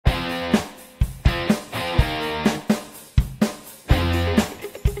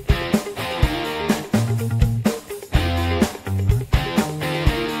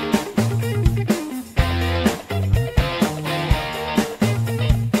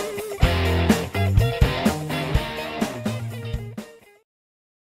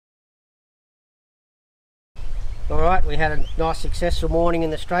we had a nice successful morning in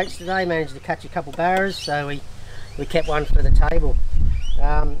the Straits today. Managed to catch a couple barras, so we kept one for the table.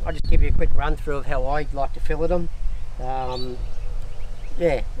 I'll just give you a quick run through of how I like to fillet them.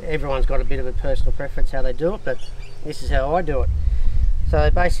 Yeah, everyone's got a bit of a personal preference how they do it, but this is how I do it. So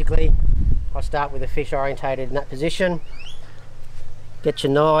basically, I start with the fish orientated in that position. Get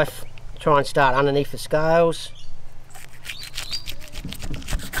your knife, try and start underneath the scales.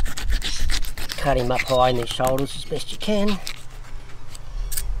 Cut him up high in his shoulders as best you can.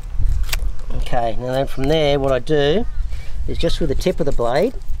 Okay, now then from there what I do is just with the tip of the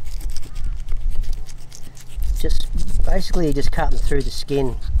blade, basically you just cut them through the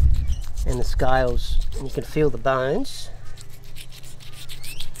skin and the scales, and you can feel the bones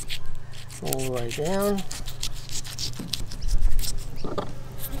all the way down.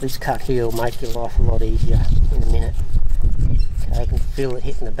 This cut here will make your life a lot easier in a minute. Okay, you can feel it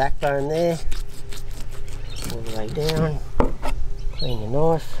hitting the backbone there, all the way down. Clean your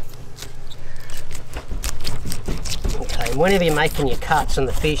knife. Okay, whenever you're making your cuts on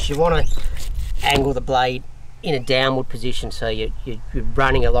the fish, you want to angle the blade in a downward position, so you're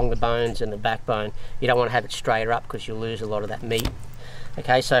running along the bones and the backbone. You don't want to have it straighter up because you'll lose a lot of that meat.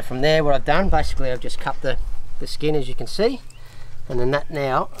 Okay, so from there what I've done, basically I've just cut the skin, as you can see, and then that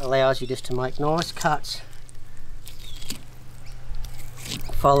now allows you just to make nice cuts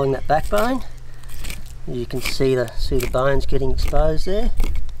following that backbone. You can see the bones getting exposed there.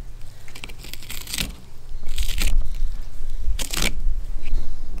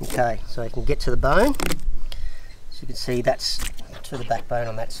 Okay, so you can get to the bone. So you can see that's to the backbone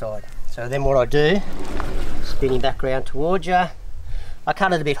on that side. So then what I do, spinning back around towards you, I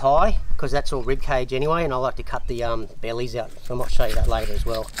cut it a bit high because that's all rib cage anyway, and I like to cut the bellies out, so I might show you that later as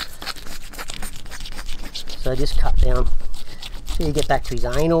well. So just cut down till you get back to his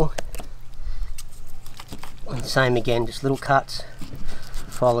anal, and same again, just little cuts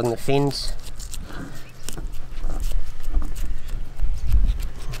following the fins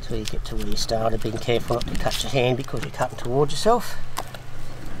until you get to where you started. Being careful not to cut your hand because you're cutting towards yourself.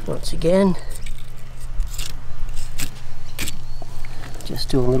 Once again, just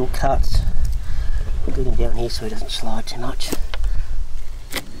doing little cuts, get him down here so he doesn't slide too much.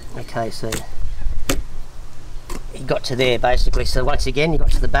 Okay, so you got to there basically. So once again you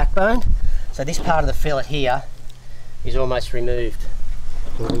got to the backbone. So this part of the fillet here is almost removed.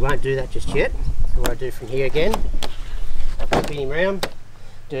 Well, we won't do that just yet. So what I do from here again, spin him round,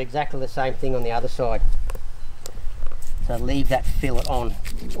 do exactly the same thing on the other side. So leave that fillet on,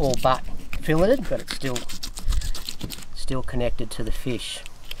 all but filleted, but it's still connected to the fish.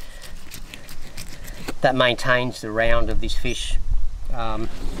 That maintains the round of this fish,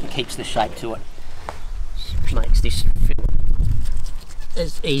 keeps the shape to it, makes this fillet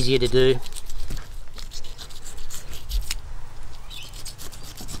as easier to do.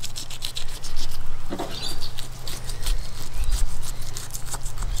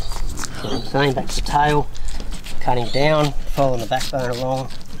 So I'm saying, back to the tail, cutting down, following the backbone along,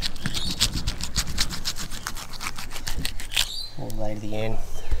 all the way to the end,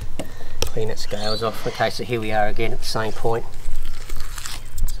 clean its scales off. Okay, so here we are again at the same point.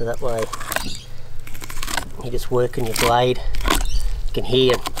 So that way you're just working your blade. You can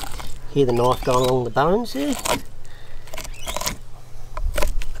hear the knife going along the bones there.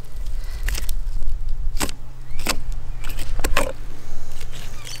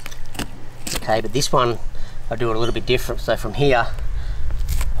 Okay, but this one I do it a little bit different. So from here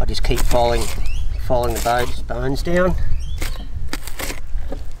I just keep following the bones down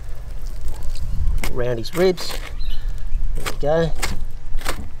around his ribs. There we go.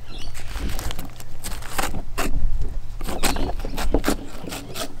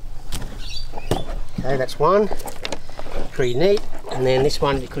 Okay, that's one. Pretty neat. And then this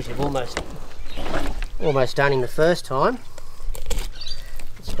one, because you've almost done him the first time,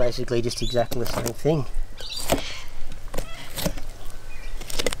 it's basically just exactly the same thing.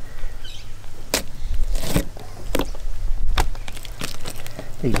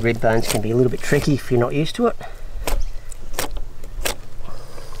 These rib bones can be a little bit tricky if you're not used to it.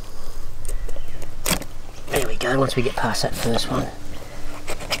 There we go, once we get past that first one.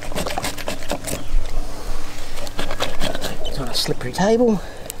 It's on a slippery table.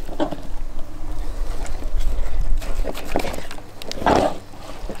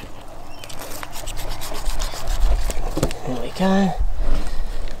 There we go.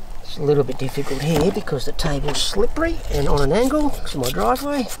 It's a little bit difficult here because the table's slippery and on an angle because of my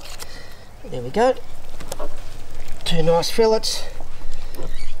driveway. There we go. Two nice fillets.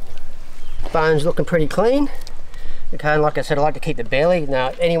 Bones looking pretty clean. Okay, and like I said, I like to keep the belly. Now,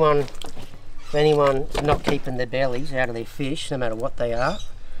 anyone if anyone's not keeping their bellies out of their fish, no matter what they are,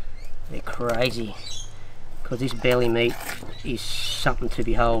 they're crazy. Because this belly meat is something to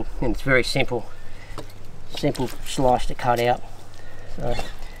behold, and it's very simple slice to cut out. So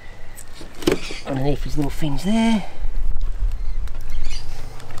underneath his little fins there,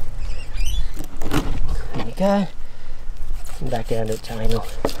 we go, and back down to the tail.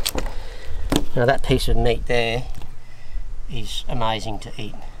 Now that piece of meat there is amazing to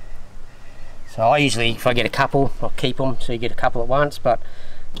eat. So I usually, if I get a couple, I'll keep them, so you get a couple at once, but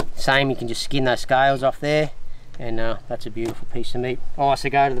same, you can just skin those scales off there, and that's a beautiful piece of meat. I also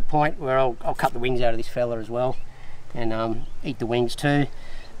go to the point where I'll cut the wings out of this fella as well, and eat the wings too.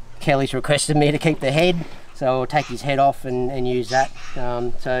 Kelly's requested me to keep the head, so I'll take his head off and use that.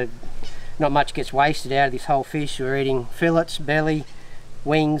 So not much gets wasted out of this whole fish. We're eating fillets, belly,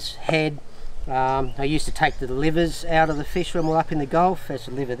 wings, head. I used to take the livers out of the fish when we're up in the Gulf. There's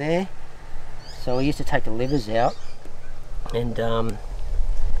a liver there. So we used to take the livers out, and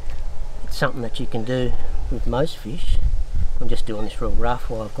it's something that you can do with most fish. I'm just doing this real rough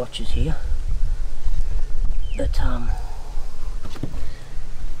while I've got you here. But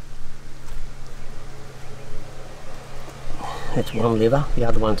that's one liver, the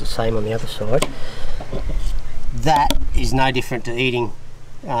other one's the same on the other side. That is no different to eating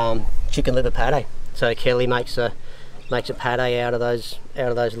chicken liver pate. So Kelly makes a pate out of those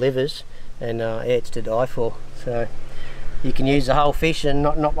livers, and it's to die for. So you can use the whole fish and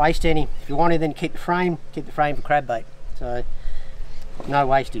not waste any. If you want to, then keep the frame for crab bait. So no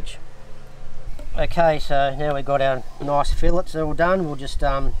wastage. Okay, so now we've got our nice fillets all done. We'll just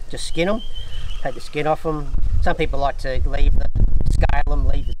skin them, take the skin off them. Some people like to scale them,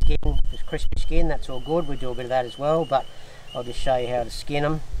 leave the skin, just crispy skin. That's all good. We do a bit of that as well, but I'll just show you how to skin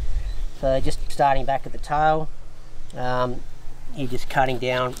them. So just starting back at the tail, you're just cutting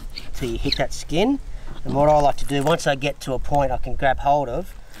down till you hit that skin. And what I like to do, once I get to a point I can grab hold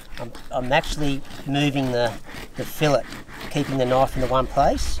of, I'm actually moving the fillet, keeping the knife in the one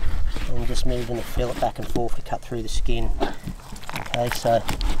place, and just moving the fillet back and forth to cut through the skin. Okay, so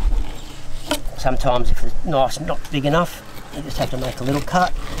sometimes if the knife's not big enough, you just have to make a little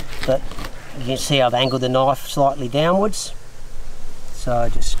cut, but you can see I've angled the knife slightly downwards. So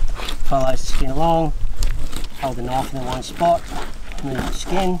just follow the skin along, hold the knife in the one spot, move the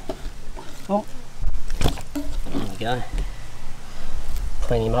skin. Oh, there we go.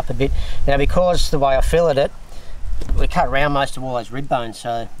 Clean him up a bit. Now, because the way I fillet it, we cut around most of all those rib bones,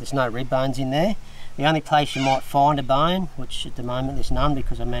 so there's no rib bones in there. The only place you might find a bone, which at the moment there's none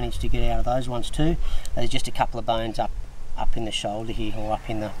because I managed to get out of those ones too, there's just a couple of bones up in the shoulder here, or up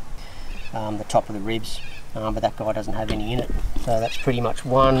in the top of the ribs. But that guy doesn't have any in it. So that's pretty much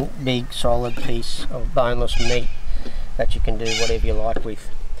one big solid piece of boneless meat that you can do whatever you like with.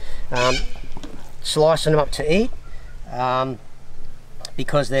 Slicing them up to eat,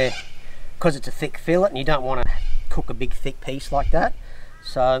 because it's a thick fillet and you don't want to cook a big thick piece like that.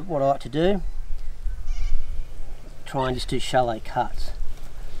 So what I like to do, try and just do shallow cuts.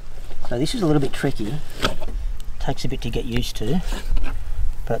 So this is a little bit tricky, takes a bit to get used to,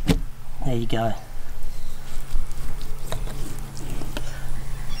 but there you go.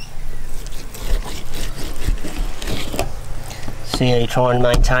 See how you try and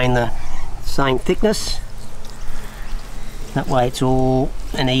maintain the same thickness. That way it's all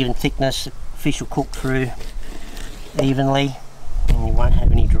an even thickness. The fish will cook through evenly and you won't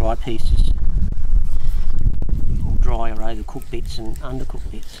have any dry pieces, or dry or overcooked bits and undercooked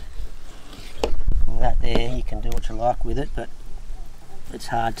bits. And that there, you can do what you like with it, but it's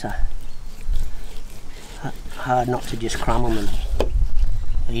hard not to just crumb them and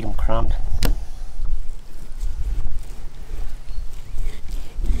eat them crumbed.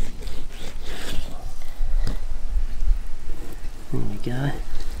 There we go.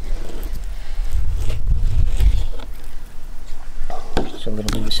 Just a little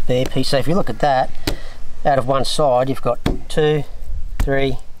bit of a spare piece. So if you look at that, out of one side you've got 2,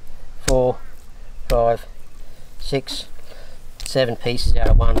 3, 4, 5, 6, 7 pieces out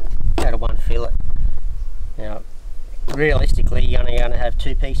of one fillet. Now realistically you're only going to have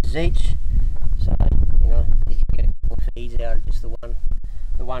 2 pieces each, so you know you can get a couple of feeds out of just the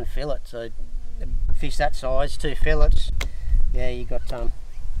one fillet. So a fish that size, 2 fillets, yeah, you got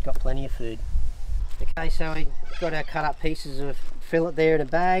plenty of food. Okay, so we got our cut up pieces of fillet there in a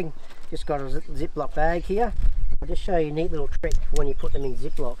bag. Just got a Ziploc bag here. I'll just show you a neat little trick when you put them in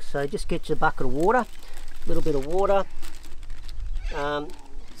Ziplocs. So just get your bucket of water, a little bit of water,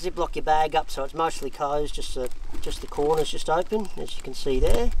 Ziploc your bag up so it's mostly closed, just the corners just open, as you can see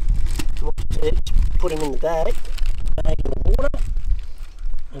there. And what you do is put them in the bag in the water,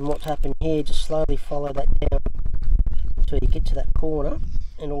 And what's happened here, just slowly follow that down until you get to that corner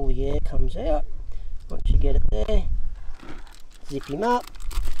and all the air comes out. Once you get it there, zip him up,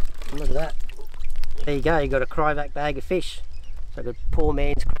 and look at that. There you go, you got a cryovac bag of fish. So a good poor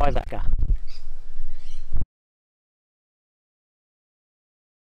man's cryovacker.